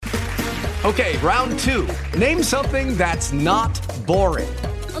Okay, round two. Name something that's not boring.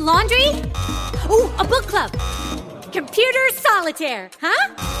 A laundry? Ooh, a book club. Computer solitaire,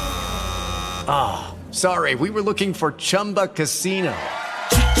 huh? Ah, oh, sorry, we were looking for Chumba Casino.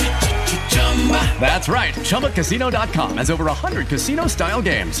 That's right, ChumbaCasino.com has over 100 casino-style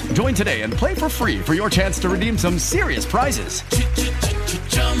games. Join today and play for free for your chance to redeem some serious prizes.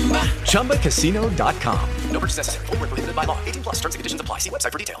 ChumbaCasino.com. No purchase necessary. Void where prohibited by law. 18 plus. Terms and conditions apply. See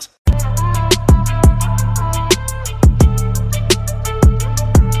website for details.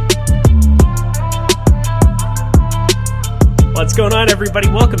 What's going on, everybody?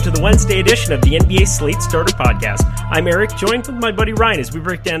 Welcome to the Wednesday edition of the NBA Slate Starter Podcast. I'm Eric, joined with my buddy Ryan as we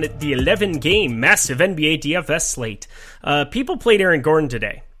break down the 11-game massive NBA DFS slate. People played Aaron Gordon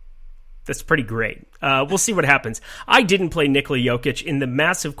today. That's pretty great. We'll see what happens. I didn't play Nikola Jokic in the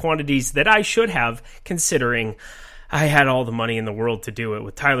massive quantities that I should have, considering I had all the money in the world to do it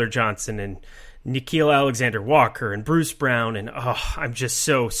with Tyler Johnson and Nickeil Alexander-Walker and Bruce Brown, and I'm just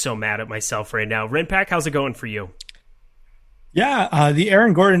so mad at myself right now. Renpack, how's it going for you? Yeah, the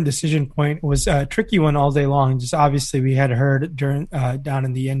Aaron Gordon decision point was a tricky one all day long. Just obviously we had heard during down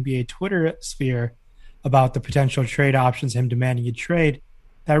in the NBA Twitter sphere about the potential trade options, him demanding a trade.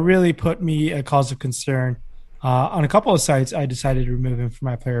 That really put me a cause of concern. On a couple of sites, I decided to remove him from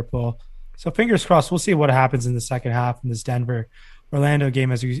my player pool. So fingers crossed, we'll see what happens in the second half in this Denver-Orlando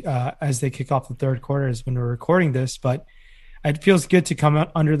game as they kick off the third quarter is when we're recording this. But it feels good to come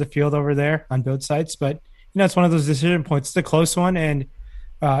out under the field over there on both sides. But it's one of those decision points. It's a close one, and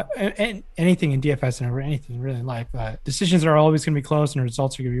anything in DFS and anything really in life, decisions are always going to be close, and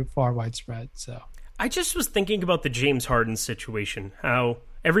results are going to be far widespread. So I just was thinking about the James Harden situation, how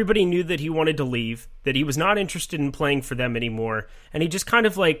everybody knew that he wanted to leave, that he was not interested in playing for them anymore, and he just kind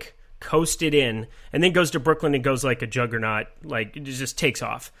of like coasted in, and then goes to Brooklyn and goes like a juggernaut, like it just takes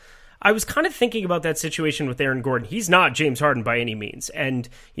off. I was kind of thinking about that situation with Aaron Gordon. He's not James Harden by any means. And,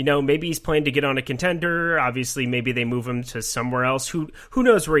 maybe he's playing to get on a contender. Obviously, maybe they move him to somewhere else. Who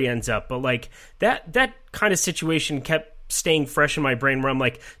knows where he ends up? But, like, that kind of situation kept staying fresh in my brain where I'm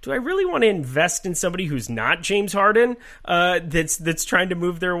like, do I really want to invest in somebody who's not James Harden that's trying to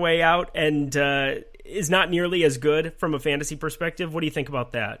move their way out and is not nearly as good from a fantasy perspective? What do you think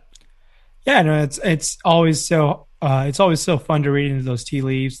about that? Yeah, no, it's always so fun to read into those tea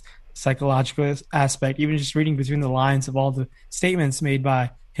leaves. Psychological aspect, even just reading between the lines of all the statements made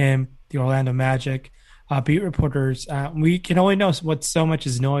by him, the Orlando Magic, beat reporters. We can only know what so much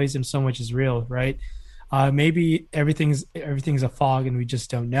is noise and so much is real, right? Maybe everything's a fog and we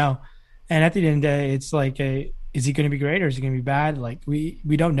just don't know. And at the end of the day, it's like, is he going to be great or is he going to be bad? Like we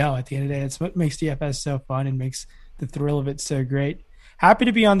don't know. At the end of the day, it's what makes DFS so fun and makes the thrill of it so great. Happy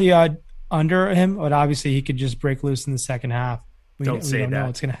to be on the under him, but obviously he could just break loose in the second half. Don't say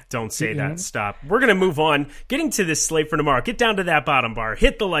that. Stop. We're going to move on. Getting to this slate for tomorrow. Get down to that bottom bar.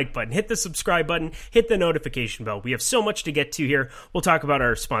 Hit the like button. Hit the subscribe button. Hit the notification bell. We have so much to get to here. We'll talk about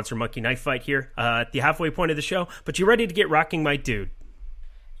our sponsor, Monkey Knife Fight, here at the halfway point of the show. But you ready to get rocking, my dude?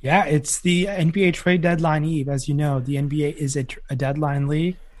 Yeah, it's the NBA trade deadline eve. As you know, the NBA is a deadline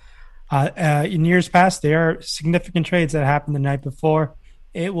league. In years past, there are significant trades that happened the night before.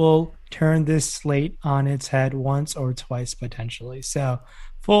 It will turn this slate on its head once or twice potentially. So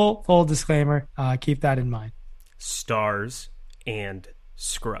full disclaimer, keep that in mind. Stars and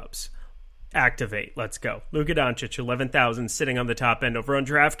scrubs. Activate. Let's go. Luka Doncic, 11,000, sitting on the top end over on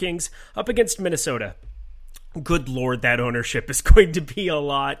DraftKings, up against Minnesota. Good Lord, that ownership is going to be a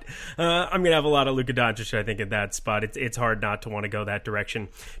lot. I'm going to have a lot of Luka Doncic, I think, in that spot. It's hard not to want to go that direction.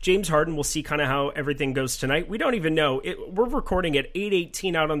 James Harden, we'll see kind of how everything goes tonight. We don't even know. We're recording at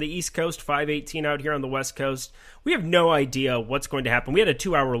 8:18 out on the East Coast, 5:18 out here on the West Coast. We have no idea what's going to happen. We had a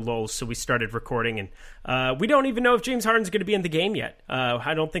 2-hour lull, so we started recording, and we don't even know if James Harden's going to be in the game yet.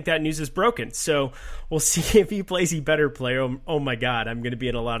 I don't think that news is broken, so we'll see if he plays. He better play. Oh my God, I'm going to be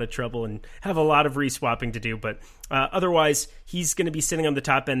in a lot of trouble and have a lot of reswapping to do, but otherwise, he's going to be sitting on the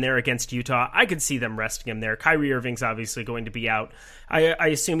top end there against Utah. I could see them resting him there. Kyrie Irving's obviously going to be out. I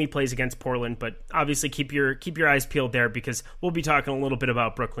assume he plays against Portland, but obviously keep your eyes peeled there because we'll be talking a little bit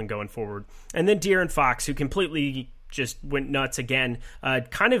about Brooklyn going forward. And then De'Aaron Fox, who completely just went nuts again,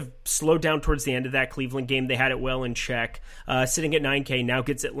 kind of slowed down towards the end of that Cleveland game. They had it well in check. Sitting at 9K, now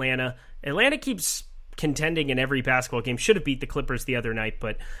gets Atlanta. Atlanta keeps contending in every basketball game. Should have beat the Clippers the other night,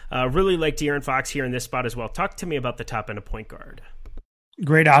 but really like De'Aaron Fox here in this spot as well. Talk to me about the top end of point guard.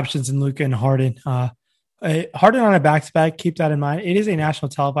 Great options in Luka and Harden. Harden on a back-to-back, keep that in mind. It is a national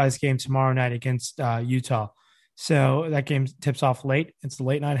televised game tomorrow night against Utah. So that game tips off late. It's the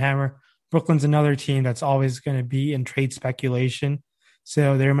late night hammer. Brooklyn's another team that's always going to be in trade speculation.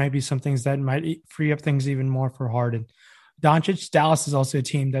 So there might be some things that might free up things even more for Harden. Doncic, Dallas is also a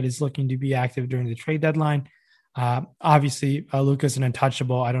team that is looking to be active during the trade deadline. Obviously, Luka's an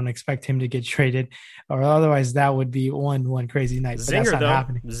untouchable. I don't expect him to get traded, or otherwise that would be one crazy night. But Zinger, that's not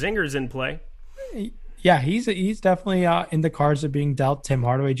happening. Zinger's in play. Yeah, he's definitely in the cards of being dealt. Tim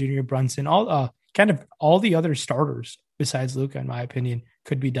Hardaway Jr., Brunson, all the other starters besides Luka, in my opinion,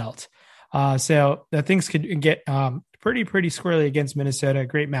 could be dealt. So the things could get pretty squarely against Minnesota.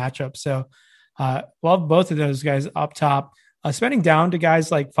 Great matchup. So love both of those guys up top. Spending down to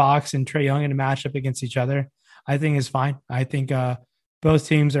guys like Fox and Trae Young in a matchup against each other, I think is fine. I think both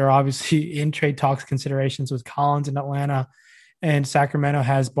teams are obviously in trade talks considerations with Collins in Atlanta, and Sacramento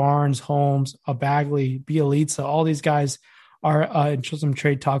has Barnes, Holmes, Bagley, Bielitsa. All these guys are in some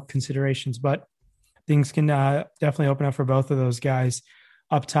trade talk considerations, but things can definitely open up for both of those guys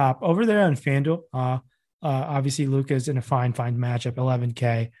up top. Over there on FanDuel, obviously Luka's in a fine matchup,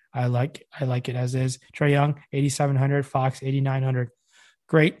 11K. I like it as is. Trae Young, 8,700, Fox, 8,900.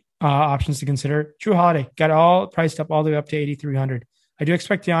 Great options to consider. Drew Holiday got all priced up all the way up to 8,300. I do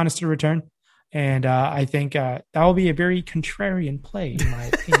expect Giannis to return, and I think that will be a very contrarian play, in my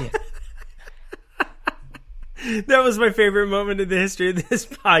opinion. That was my favorite moment in the history of this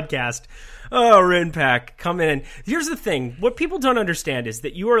podcast. Oh, Rinpack, coming in. Here's the thing. What people don't understand is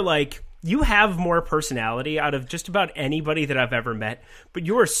that you have more personality out of just about anybody that I've ever met, but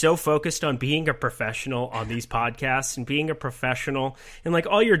you are so focused on being a professional on these podcasts and being a professional in like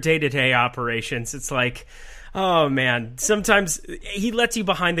all your day-to-day operations. It's like, oh man, sometimes he lets you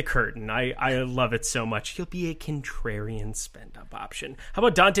behind the curtain. I love it so much. He'll be a contrarian spend-up option. How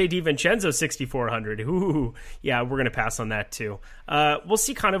about Dante DiVincenzo, 6,400? Ooh, yeah, we're going to pass on that too. We'll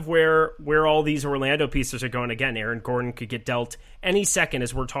see kind of where all these Orlando pieces are going. Again, Aaron Gordon could get dealt any second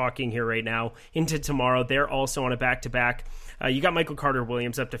as we're talking here right now into tomorrow. They're also on a back-to-back. You got Michael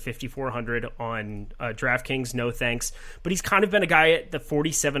Carter-Williams up to 5,400 on DraftKings. No thanks. But he's kind of been a guy at the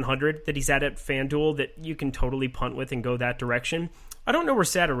 4,700 that he's at FanDuel that you can totally punt with and go that direction. I don't know where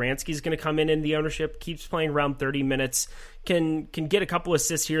Satoransky's going to come in the ownership. Keeps playing around 30 minutes. Can get a couple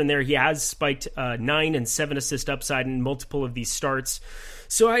assists here and there. He has spiked 9 and 7 assist upside in multiple of these starts.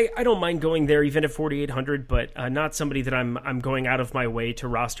 So I don't mind going there even at 4,800, but not somebody that I'm going out of my way to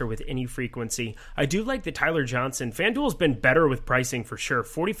roster with any frequency. I do like the Tyler Johnson. FanDuel's been better with pricing for sure.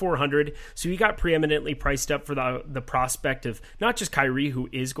 4,400, so he got preeminently priced up for the prospect of not just Kyrie, who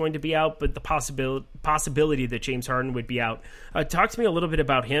is going to be out, but the possibility that James Harden would be out. Talk to me a little bit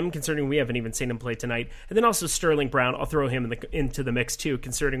about him, considering we haven't even seen him play tonight. And then also Sterling Brown. I'll throw him into the mix too,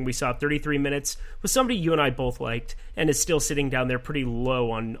 considering we saw 33 minutes with somebody you and I both liked and is still sitting down there pretty low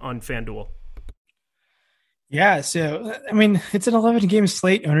on FanDuel. Yeah, so I mean, it's an 11-game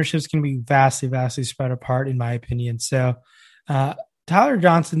slate. Ownership's going to be vastly spread apart, in my opinion. So Tyler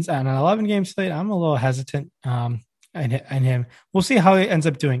Johnson's on an 11-game slate. I'm a little hesitant on him. We'll see how he ends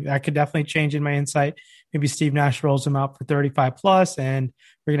up doing. That could definitely change in my insight. Maybe Steve Nash rolls him out for 35 plus, and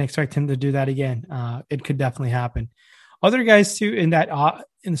we're going to expect him to do that again. It could definitely happen. Other guys too in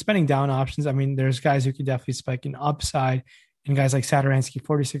the spending down options. I mean, there's guys who could definitely spike in upside, and guys like Satoransky,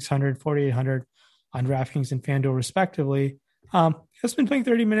 4,600, 4,800 on DraftKings and FanDuel respectively. He's been playing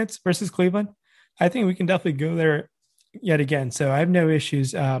 30 minutes versus Cleveland. I think we can definitely go there yet again. So I have no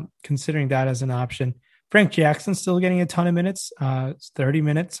issues considering that as an option. Frank Jackson still getting a ton of minutes. It's 30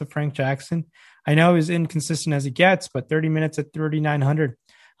 minutes of Frank Jackson. I know he's inconsistent as he gets, but 30 minutes at 3,900.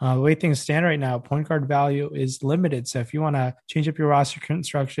 The way things stand right now, point guard value is limited. So if you want to change up your roster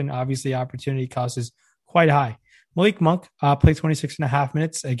construction, obviously opportunity cost is quite high. Malik Monk played 26.5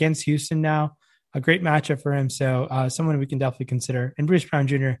 minutes against Houston now. A great matchup for him. So someone we can definitely consider. And Bruce Brown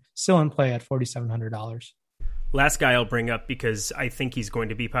Jr. still in play at $4,700. Last guy I'll bring up because I think he's going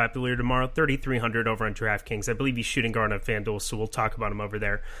to be popular tomorrow, 3,300 over on DraftKings. I believe he's shooting guard on FanDuel, so we'll talk about him over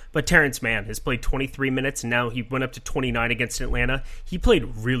there. But Terrence Mann has played 23 minutes, and now he went up to 29 against Atlanta. He played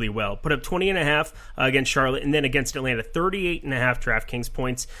really well. Put up 20.5 against Charlotte, and then against Atlanta, 38.5 DraftKings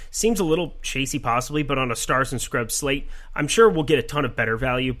points. Seems a little chasey possibly, but on a Stars and Scrubs slate, I'm sure we'll get a ton of better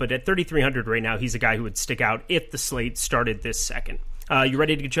value. But at 3,300 right now, he's a guy who would stick out if the slate started this second. You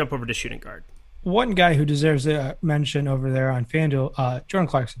ready to jump over to shooting guard? One guy who deserves a mention over there on FanDuel, Jordan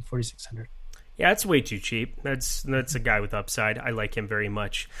Clarkson, 4,600. Yeah, that's way too cheap. That's a guy with upside. I like him very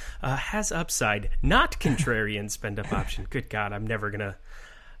much. Has upside, not contrarian spend-up option. Good God, I'm never going to...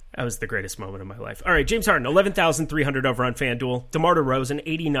 That was the greatest moment of my life. All right, James Harden, 11,300 over on FanDuel. DeMar DeRozan,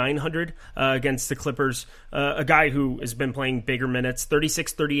 8,900 against the Clippers. A guy who has been playing bigger minutes,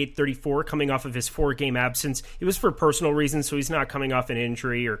 36, 38, 34, coming off of his 4-game absence. It was for personal reasons, so he's not coming off an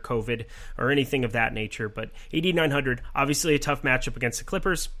injury or COVID or anything of that nature. But 8,900, obviously a tough matchup against the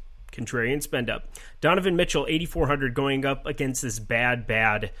Clippers. Contrarian spend up. Donovan Mitchell, 8,400, going up against this bad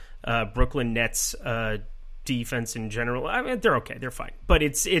Brooklyn Nets defense in general. I mean, they're okay. They're fine. But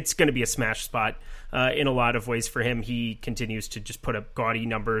it's going to be a smash spot in a lot of ways for him. He continues to just put up gaudy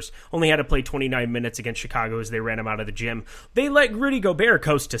numbers. Only had to play 29 minutes against Chicago as they ran him out of the gym. They let Rudy Gobert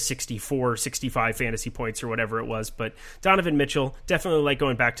coast to 64, 65 fantasy points or whatever it was. But Donovan Mitchell, definitely like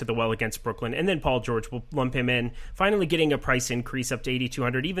going back to the well against Brooklyn. And then Paul George will lump him in, finally getting a price increase up to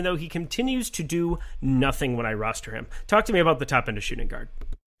 8,200, even though he continues to do nothing when I roster him. Talk to me about the top end of shooting guard.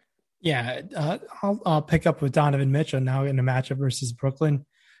 Yeah, I'll pick up with Donovan Mitchell now in a matchup versus Brooklyn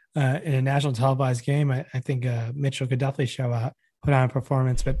in a national televised game. I think Mitchell could definitely show out, put on a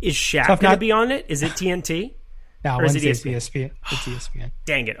performance. But is Shaq going to be on it? Is it TNT? No, Wednesday's ESPN. It's ESPN.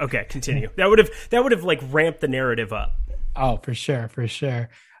 Dang it. Okay, continue. That would have like ramped the narrative up. Oh, for sure.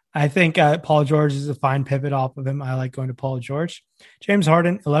 I think Paul George is a fine pivot off of him. I like going to Paul George. James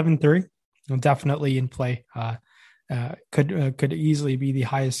Harden, 11-3, definitely in play. Could easily be the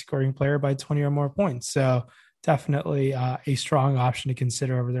highest scoring player by 20 or more points. So definitely a strong option to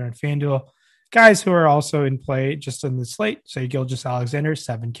consider over there on FanDuel. Guys who are also in play just on the slate. So Gilgeous-Alexander,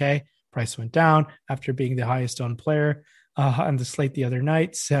 7K. Price went down after being the highest owned player on the slate the other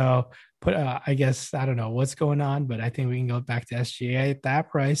night. So I guess, I don't know what's going on, but I think we can go back to SGA at that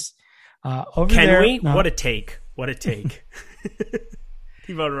price. Can we? What a take.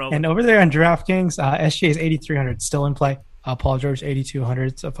 And over there on DraftKings, SGA is 8,300, still in play. Paul George, 8,200.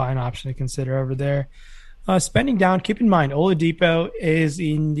 It's a fine option to consider over there. Spending down, keep in mind, Oladipo is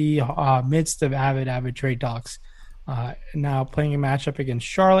in the midst of avid trade talks. Now playing a matchup against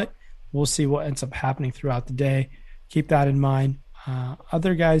Charlotte. We'll see what ends up happening throughout the day. Keep that in mind.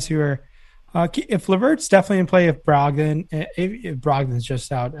 Other guys who are, if LeVert's definitely in play, if Brogdon's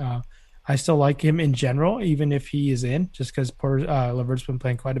just out, I still like him in general, even if he is in, just because LeVert's been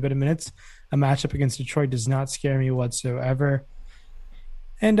playing quite a bit of minutes. A matchup against Detroit does not scare me whatsoever.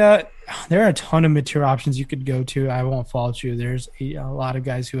 And there are a ton of mid-tier options you could go to. I won't fault you. There's a lot of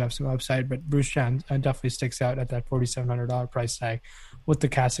guys who have some upside, but Bruce Brown definitely sticks out at that $4,700 price tag with the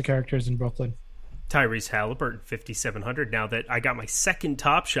cast of characters in Brooklyn. Tyrese Halliburton, 5,700. Now that I got my second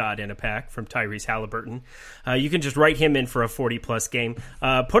top shot in a pack from Tyrese Halliburton, you can just write him in for a 40-plus game.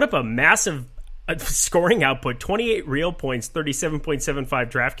 Put up a massive scoring output, 28 real points, 37.75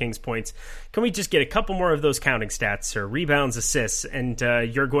 DraftKings points. Can we just get a couple more of those counting stats, sir? Rebounds, assists, and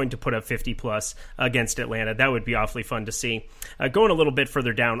you're going to put up 50-plus against Atlanta. That would be awfully fun to see. Going a little bit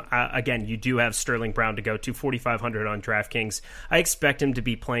further down, again, you do have Sterling Brown to go to, 4,500 on DraftKings. I expect him to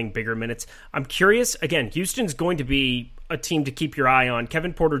be playing bigger minutes. I'm curious. Again, Houston's going to be a team to keep your eye on.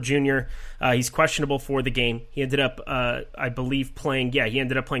 Kevin Porter Jr., he's questionable for the game. He ended up, I believe, playing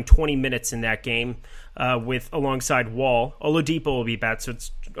 20 minutes in that game alongside Wall. Oladipo will be back, so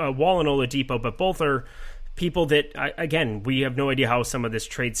it's Wall and Oladipo, but both are people that, again, we have no idea how some of this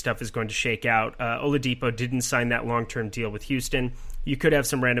trade stuff is going to shake out. Oladipo didn't sign that long-term deal with Houston. You could have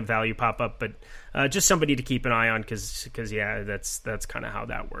some random value pop up, but just somebody to keep an eye on because that's kind of how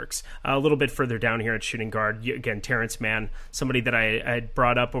that works. A little bit further down here at shooting guard, again, Terrence Mann, somebody that I had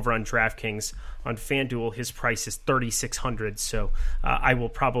brought up over on DraftKings. On FanDuel, his price is $3,600, so I will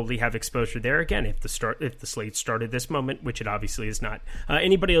probably have exposure there again if the slate started this moment, which it obviously is not.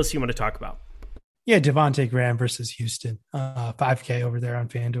 Anybody else you want to talk about? Yeah, Devontae Graham versus Houston, 5K over there on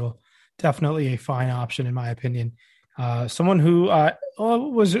FanDuel. Definitely a fine option in my opinion. Someone who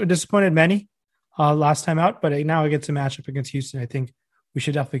was disappointed many last time out, but now he gets a matchup against Houston. I think we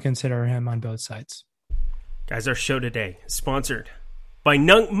should definitely consider him on both sides. Guys, our show today is sponsored by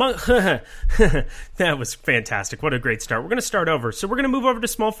That was fantastic. What a great start. We're going to start over. So we're going to move over to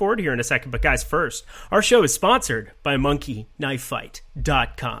small forward here in a second. But guys, first, our show is sponsored by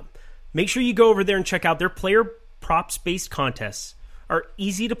monkeyknifefight.com. Make sure you go over there and check out their player props-based contests. Are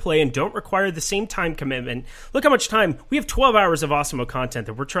easy to play and don't require the same time commitment. Look how much time. We have 12 hours of awesome content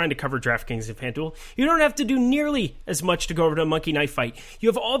that we're trying to cover DraftKings and FanDuel. You don't have to do nearly as much to go over to a Monkey Knife Fight. You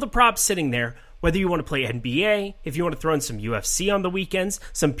have all the props sitting there. Whether you want to play NBA, if you want to throw in some UFC on the weekends,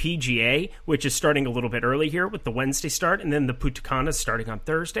 some PGA, which is starting a little bit early here with the Wednesday start, and then the Putacana starting on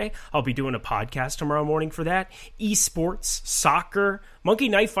Thursday. I'll be doing a podcast tomorrow morning for that. Esports, soccer. Monkey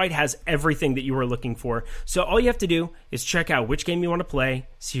Knife Fight has everything that you are looking for. So all you have to do is check out which game you want to play,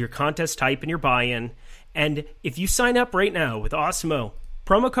 see your contest type and your buy-in. And if you sign up right now with Awesemo,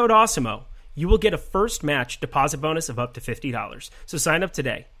 Promo code AWESEMO. You will get a first match deposit bonus of up to $50. So sign up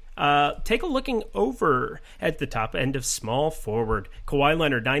today. Take a looking over at the top end of small forward. Kawhi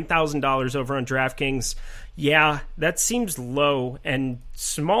Leonard, $9,000 over on DraftKings. Yeah, that seems low. And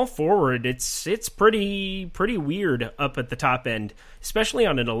small forward, it's pretty weird up at the top end, especially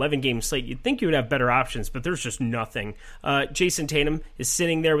on an 11-game slate. You'd think you would have better options, but there's just nothing. Jason Tatum is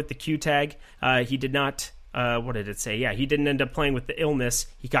sitting there with the Q tag. He did not... what did it say? Yeah, he didn't end up playing with the illness.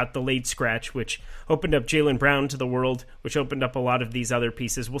 He got the late scratch, which opened up Jaylen Brown to the world, which opened up a lot of these other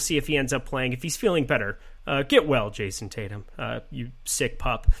pieces. We'll see if he ends up playing. If he's feeling better, get well, Jason Tatum, you sick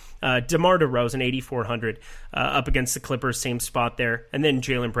pup. DeMar DeRozan, 8,400 up against the Clippers, same spot there. And then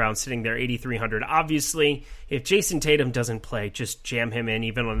Jaylen Brown sitting there, 8,300. Obviously, if Jason Tatum doesn't play, just jam him in,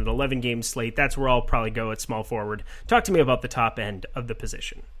 even on an 11-game slate. That's where I'll probably go at small forward. Talk to me about the top end of the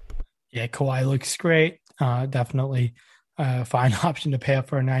position. Yeah, Kawhi looks great. Definitely a fine option to pay up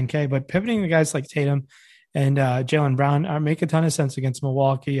for a 9K. But pivoting to guys like Tatum and Jaylen Brown make a ton of sense against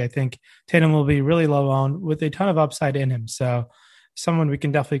Milwaukee. I think Tatum will be really low owned with a ton of upside in him. So someone we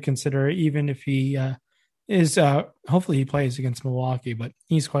can definitely consider, even if he is hopefully he plays against Milwaukee. But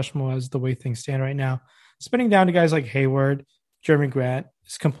he's questionable as the way things stand right now. Spinning down to guys like Hayward, Jeremy Grant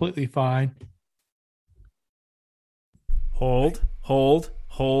is completely fine. Hold,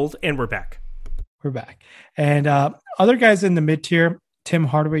 and we're back. And other guys in the mid-tier, Tim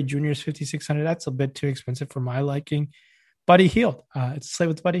Hardaway Jr. is 5,600. That's a bit too expensive for my liking. Buddy Hield. It's a slate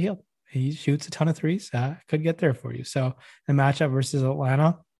with Buddy Hield. He shoots a ton of threes. Could get there for you. So the matchup versus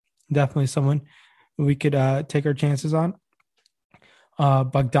Atlanta, definitely someone we could take our chances on.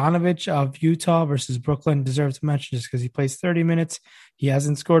 Bogdanovich of Utah versus Brooklyn deserves a mention just because he plays 30 minutes. He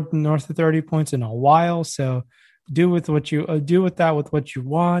hasn't scored north of 30 points in a while. So do with what you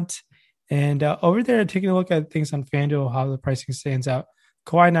want. And over there, taking a look at things on FanDuel, how the pricing stands out.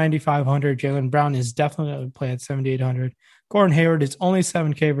 Kawhi 9,500. Jaylen Brown is definitely playing at 7,800. Gordon Hayward is only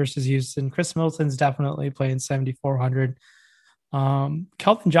 7K versus Houston. Chris Middleton's definitely playing 7,400.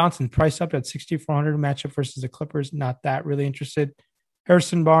 Kelvin Johnson priced up at 6,400 matchup versus the Clippers. Not that really interested.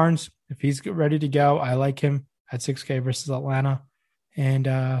 Harrison Barnes, if he's ready to go, I like him at 6K versus Atlanta.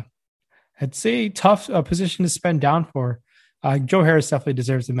 And it's a tough position to spend down for. Joe Harris definitely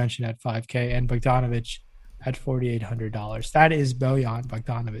deserves a mention at 5K, and Bogdanovich at $4,800. That is Bojan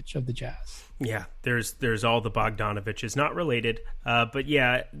Bogdanovich of the Jazz. Yeah, there's all the Bogdanoviches, not related. But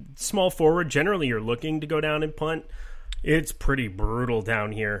yeah, small forward, generally you're looking to go down and punt. It's pretty brutal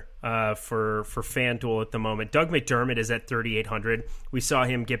down here for FanDuel at the moment. Doug McDermott is at 3,800. We saw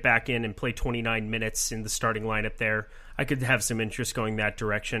him get back in and play 29 minutes in the starting lineup there. I could have some interest going that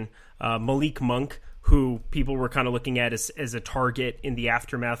direction. Malik Monk, who people were kind of looking at as a target in the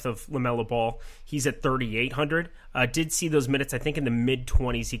aftermath of LaMelo Ball. He's at 3,800. Did see those minutes, I think, in the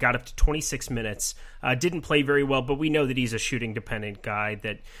mid-20s. He got up to 26 minutes. Didn't play very well, but we know that he's a shooting-dependent guy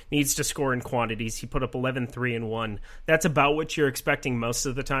that needs to score in quantities. He put up 11, 3, and 1. That's about what you're expecting most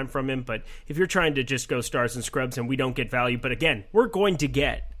of the time from him, but if you're trying to just go stars and scrubs and we don't get value, but again, we're going to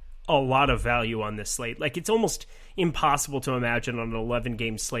get a lot of value on this slate. Like, it's almost impossible to imagine on an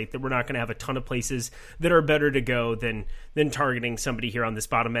 11-game slate that we're not going to have a ton of places that are better to go than targeting somebody here on this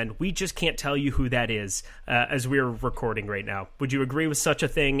bottom end. We just can't tell you who that is as we're recording right now. Would you agree with such a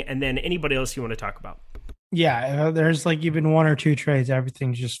thing? And then anybody else you want to talk about? Yeah, there's like even one or two trades.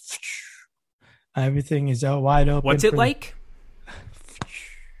 Everything is out wide open. What's it like?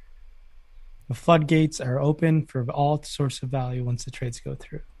 The floodgates are open for all sorts of value once the trades go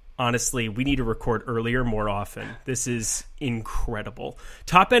through. Honestly, we need to record earlier more often. This is incredible.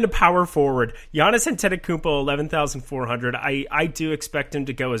 Top end of power forward. Giannis Antetokounmpo, 11,400. I do expect him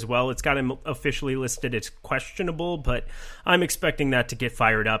to go as well. It's got him officially listed as questionable, but I'm expecting that to get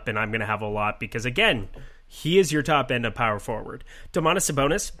fired up, and I'm going to have a lot because, again, he is your top end of power forward. Domantas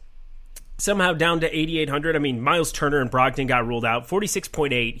Sabonis, somehow down to 8,800. I mean, Miles Turner and Brogdon got ruled out.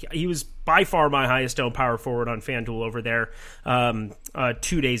 46.8. He was by far my highest owned power forward on FanDuel over there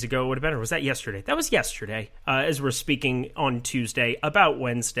 2 days ago. It would have been, or was that yesterday? That was yesterday. As we're speaking on Tuesday, about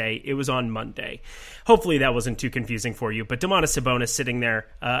Wednesday. It was on Monday. Hopefully that wasn't too confusing for you. But Domantas Sabonis sitting there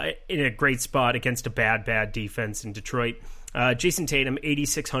in a great spot against a bad defense in Detroit. Jason Tatum,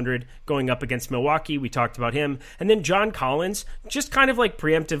 8,600, going up against Milwaukee. We talked about him. And then John Collins, just kind of like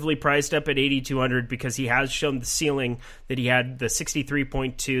preemptively priced up at 8,200 because he has shown the ceiling that he had, the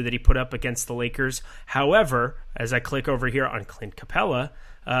 63.2 that he put up against the Lakers. However, as I click over here on Clint Capella,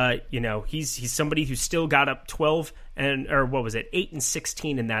 he's somebody who still got up 8 and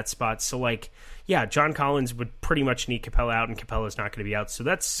 16 in that spot. So John Collins would pretty much need Capella out, and Capella's not going to be out. So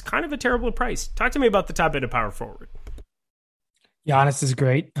that's kind of a terrible price. Talk to me about the top end of power forward. Giannis is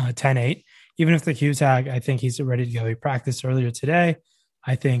great, 10-8. Even if the Q tag, I think he's ready to go. He practiced earlier today.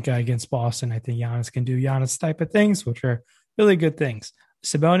 I think against Boston, I think Giannis can do Giannis type of things, which are really good things.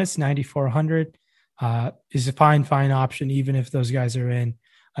 Sabonis, 9,400 is a fine option, even if those guys are in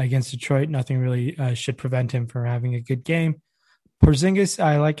against Detroit. Nothing really should prevent him from having a good game. Porzingis,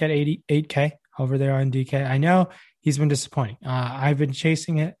 I like at 88K over there on DK. I know he's been disappointing. I've been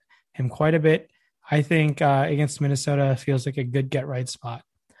chasing him quite a bit. I think against Minnesota feels like a good get right spot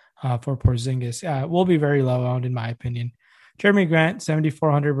for Porzingis. Will be very low owned in my opinion. Jeremy Grant,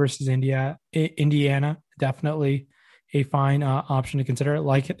 7,400 versus Indiana. Definitely a fine option to consider. I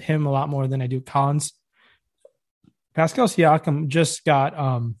like him a lot more than I do Collins. Pascal Siakam just got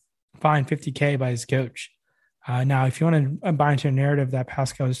fined 50K by his coach. Now, if you want to buy into a narrative that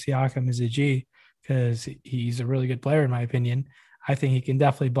Pascal Siakam is a G, because he's a really good player in my opinion, I think he can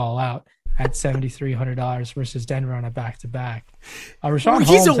definitely ball out at $7,300 versus Denver on a back-to-back. Rashawn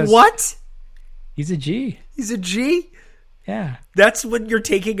He's Holmes a what? He's a G. He's a G? Yeah. That's what you're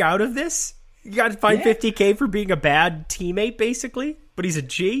taking out of this? You got to find 50K for being a bad teammate, basically? But he's a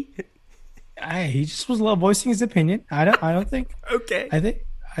G? He just was voicing his opinion. I don't think. Okay.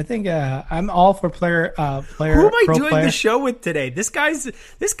 I think I'm all for player. Who am I doing player. the show with today? This guy's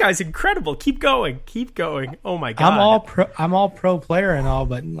incredible. Keep going. Oh my god. I'm all pro player and all,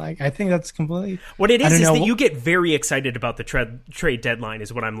 but I think that's completely. What it is that you get very excited about the trade deadline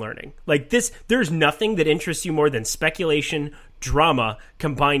is what I'm learning. There's nothing that interests you more than speculation, drama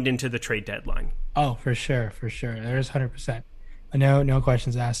combined into the trade deadline. Oh, for sure. There's 100%. No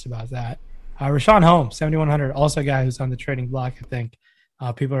questions asked about that. Rashawn Holmes, 7,100, also a guy who's on the trading block. I think.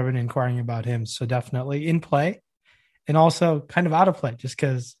 People have been inquiring about him, so definitely in play and also kind of out of play just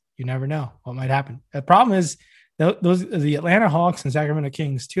because you never know what might happen. The problem is the Atlanta Hawks and Sacramento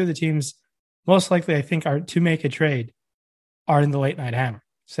Kings, two of the teams most likely I think are to make a trade, are in the late night hammer.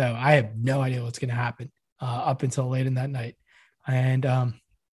 So I have no idea what's going to happen up until late in that night. And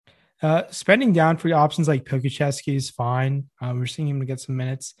spending down for options like Pokuševski is fine. We're seeing him get some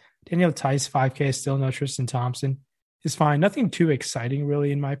minutes. Daniel Tice, 5K, still no. Tristan Thompson is fine. Nothing too exciting,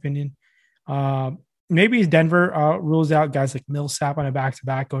 really, in my opinion. Maybe Denver rules out guys like Millsap on a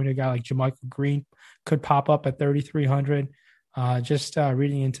back-to-back. Going to a guy like JaMychal Green could pop up at 3,300. Just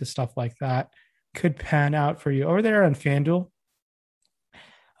reading into stuff like that could pan out for you. Over there on FanDuel,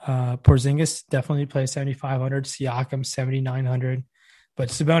 Porzingis definitely plays 7,500. Siakam, 7,900. But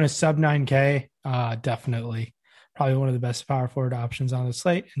Sabonis, sub 9K, definitely. Probably one of the best power forward options on the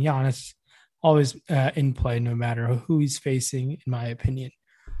slate. And Giannis, always in play no matter who he's facing, in my opinion.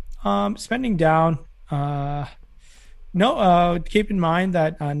 Spending down. Keep in mind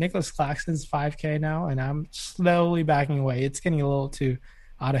that Nicholas Claxton's 5K now, and I'm slowly backing away. It's getting a little too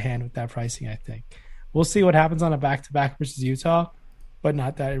out of hand with that pricing, I think. We'll see what happens on a back-to-back versus Utah, but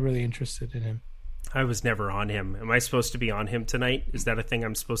not that really interested in him. I was never on him. Am I supposed to be on him tonight? Is that a thing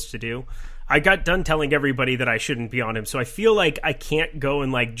I'm supposed to do? I got done telling everybody that I shouldn't be on him, so I feel like I can't go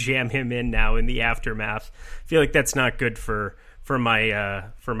and jam him in now in the aftermath. I feel like that's not good for my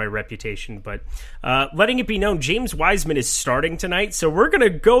reputation. But letting it be known, James Wiseman is starting tonight, so we're going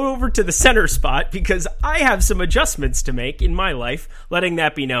to go over to the center spot because I have some adjustments to make in my life, letting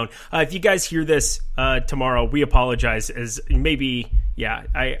that be known. If you guys hear this tomorrow, we apologize, as maybe... Yeah,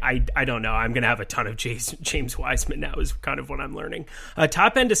 I don't know. I'm going to have a ton of James Wiseman now is kind of what I'm learning.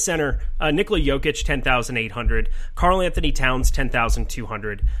 Top end to center, Nikola Jokic, 10,800. Karl Anthony Towns,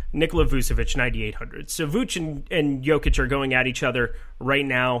 10,200. Nikola Vucevic, 9,800. So Vuce and Jokic are going at each other right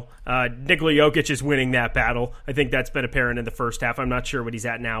now. Nikola Jokic is winning that battle. I think that's been apparent in the first half. I'm not sure what he's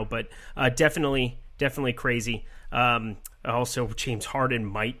at now, but definitely crazy. Also, James Harden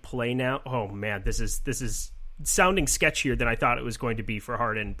might play now. Oh, man, this is sounding sketchier than I thought it was going to be for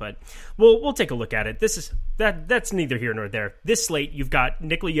Harden, but we'll take a look at it. That's neither here nor there. This slate, you've got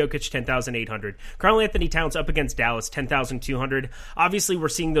Nikola Jokic, 10,800. Karl Anthony Towns up against Dallas, 10,200. Obviously, we're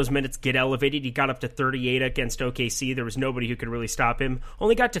seeing those minutes get elevated. He got up to 38 against OKC. There was nobody who could really stop him.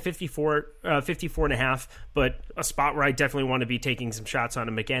 Only got to 54 and a half, but a spot where I definitely want to be taking some shots on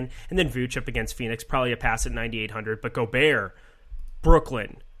him again. And then Vooch up against Phoenix, probably a pass at 9,800. But Gobert,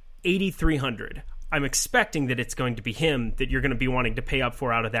 Brooklyn, 8,300. I'm expecting that it's going to be him that you're going to be wanting to pay up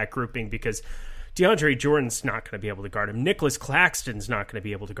for out of that grouping because DeAndre Jordan's not going to be able to guard him. Nicholas Claxton's not going to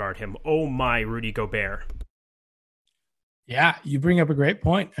be able to guard him. Oh my, Rudy Gobert. Yeah, you bring up a great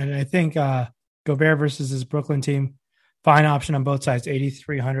point. And I think Gobert versus his Brooklyn team, fine option on both sides,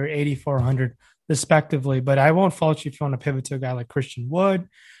 8,300, 8,400 respectively. But I won't fault you if you want to pivot to a guy like Christian Wood,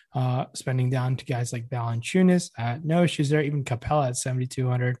 spending down to guys like Valanciunas. No issues there. Even Capella at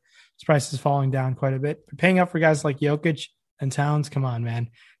 7,200. His price is falling down quite a bit. But paying up for guys like Jokic, And Towns, come on, man.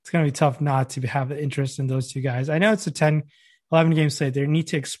 It's going to be tough not to have the interest in those two guys. I know it's a 10, 11 game slate. They need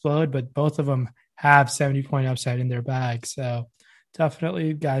to explode, but both of them have 70-point upside in their bag. So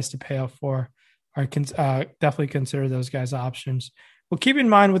definitely guys to pay up for. Definitely consider those guys options. Well, keep in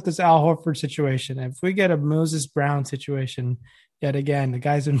mind with this Al Horford situation, if we get a Moses Brown situation, yet again, the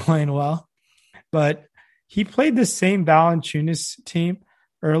guy's been playing well, but he played the same Valanciunas team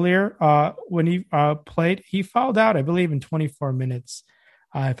earlier when he played. He fouled out, I believe, in 24 minutes,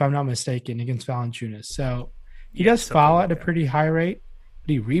 if I'm not mistaken, against Valanciunas. So he does foul at a pretty high rate, but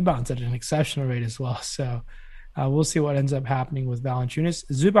he rebounds at an exceptional rate as well. So we'll see what ends up happening with Valanciunas.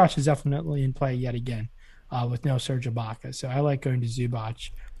 Zubac is definitely in play yet again with no Serge Ibaka. So I like going to Zubac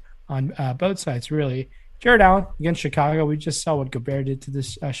on both sides, really. Jared Allen against Chicago. We just saw what Gobert did to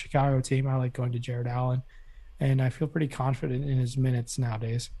this Chicago team. I like going to Jared Allen, and I feel pretty confident in his minutes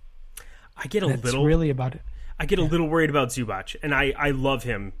nowadays. I get a little really about it. I get a little worried about Zubac, and I love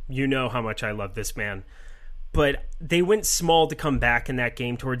him. You know how much I love this man. But they went small to come back in that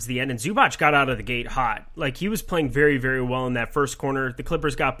game towards the end, and Zubac got out of the gate hot. Like, he was playing very, very well in that first corner. The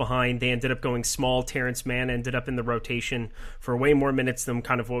Clippers got behind. They ended up going small. Terrence Mann ended up in the rotation for way more minutes than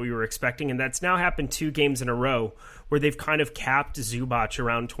kind of what we were expecting, and that's now happened 2 games in a row where they've kind of capped Zubac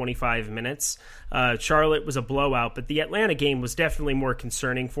around 25 minutes. Charlotte was a blowout, but the Atlanta game was definitely more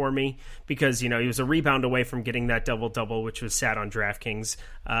concerning for me because, he was a rebound away from getting that double-double, which was sad on DraftKings.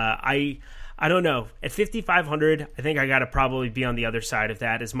 I don't know. At 5,500, I think I got to probably be on the other side of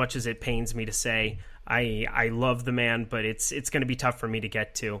that, as much as it pains me to say. I love the man, but it's going to be tough for me to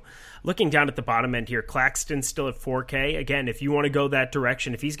get to. Looking down at the bottom end here, Claxton's still at 4K. Again, if you want to go that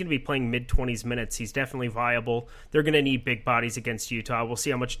direction, if he's going to be playing mid-20s minutes, he's definitely viable. They're going to need big bodies against Utah. We'll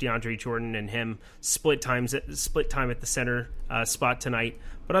see how much DeAndre Jordan and him split time at the center spot tonight.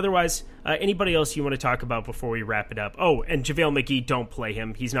 But otherwise, anybody else you want to talk about before we wrap it up? Oh, and JaVale McGee, don't play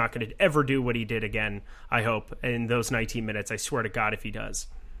him. He's not going to ever do what he did again, I hope, in those 19 minutes. I swear to God if he does.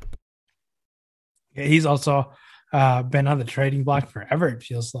 Yeah, he's also been on the trading block forever, it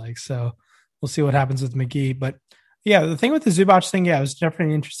feels like. So we'll see what happens with McGee. But yeah, the thing with the Zubac thing, it was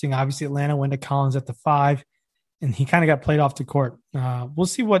definitely interesting. Obviously, Atlanta went to Collins at the 5, and he kind of got played off the court. We'll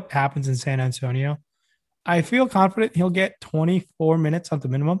see what happens in San Antonio. I feel confident he'll get 24 minutes at the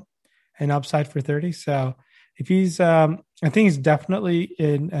minimum and upside for 30. So if he's, I think he's definitely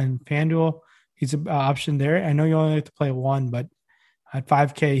in FanDuel. He's an option there. I know you only have to play 1, but at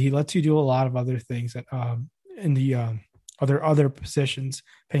 5K, he lets you do a lot of other things in the other positions,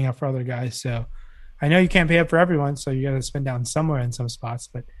 paying up for other guys. So I know you can't pay up for everyone, so you got to spend down somewhere in some spots.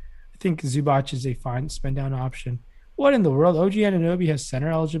 But I think Zubac is a fine spend down option. What in the world? OG Anunoby has center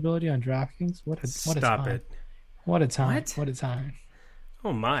eligibility on DraftKings? What a time. What a time. What a time.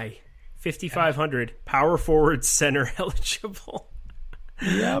 Oh, my. 5,500. Power forward center eligible.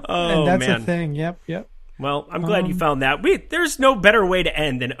 Yep. Oh, and that's man. a thing. Yep. Well, I'm glad you found that. There's no better way to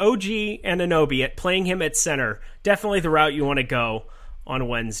end than OG Anunoby at playing him at center. Definitely the route you want to go on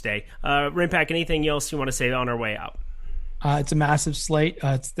Wednesday. Rinpack, anything else you want to say on our way out? It's a massive slate.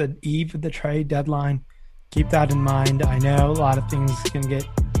 It's the eve of the trade deadline. Keep that in mind. I know a lot of things can get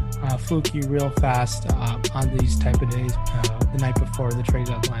fluky real fast on these type of days, the night before the trade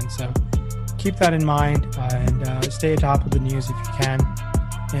deadline. So keep that in mind and stay atop of the news if you can.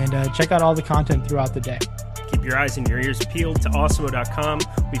 And check out all the content throughout the day. Keep your eyes and your ears peeled to Awesemo.com.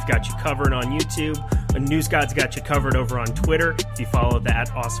 We've got you covered on YouTube. News God's got you covered over on Twitter. If you follow the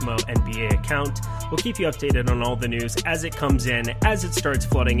 @Awesemo NBA account, we'll keep you updated on all the news as it comes in, as it starts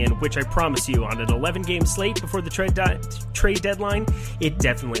flooding in, which I promise you on an 11-game slate before the trade deadline, it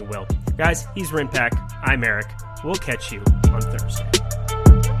definitely will. Guys, he's Rinpack. I'm Eric. We'll catch you on Thursday.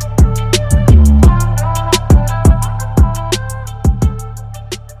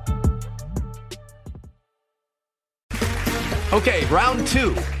 Okay, round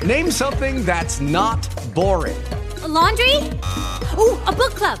 2. Name something that's not boring. A laundry? Ooh, a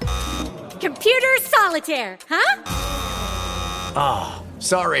book club. Computer solitaire, huh?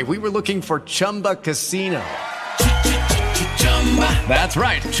 Sorry, we were looking for Chumba Casino. That's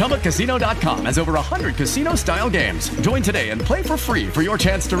right. ChumbaCasino.com has over 100 casino-style games. Join today and play for free for your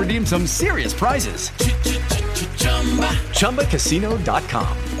chance to redeem some serious prizes.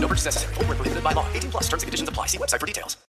 ChumbaCasino.com. No purchase necessary. Void where prohibited by law. 18+ terms and conditions apply. See website for details.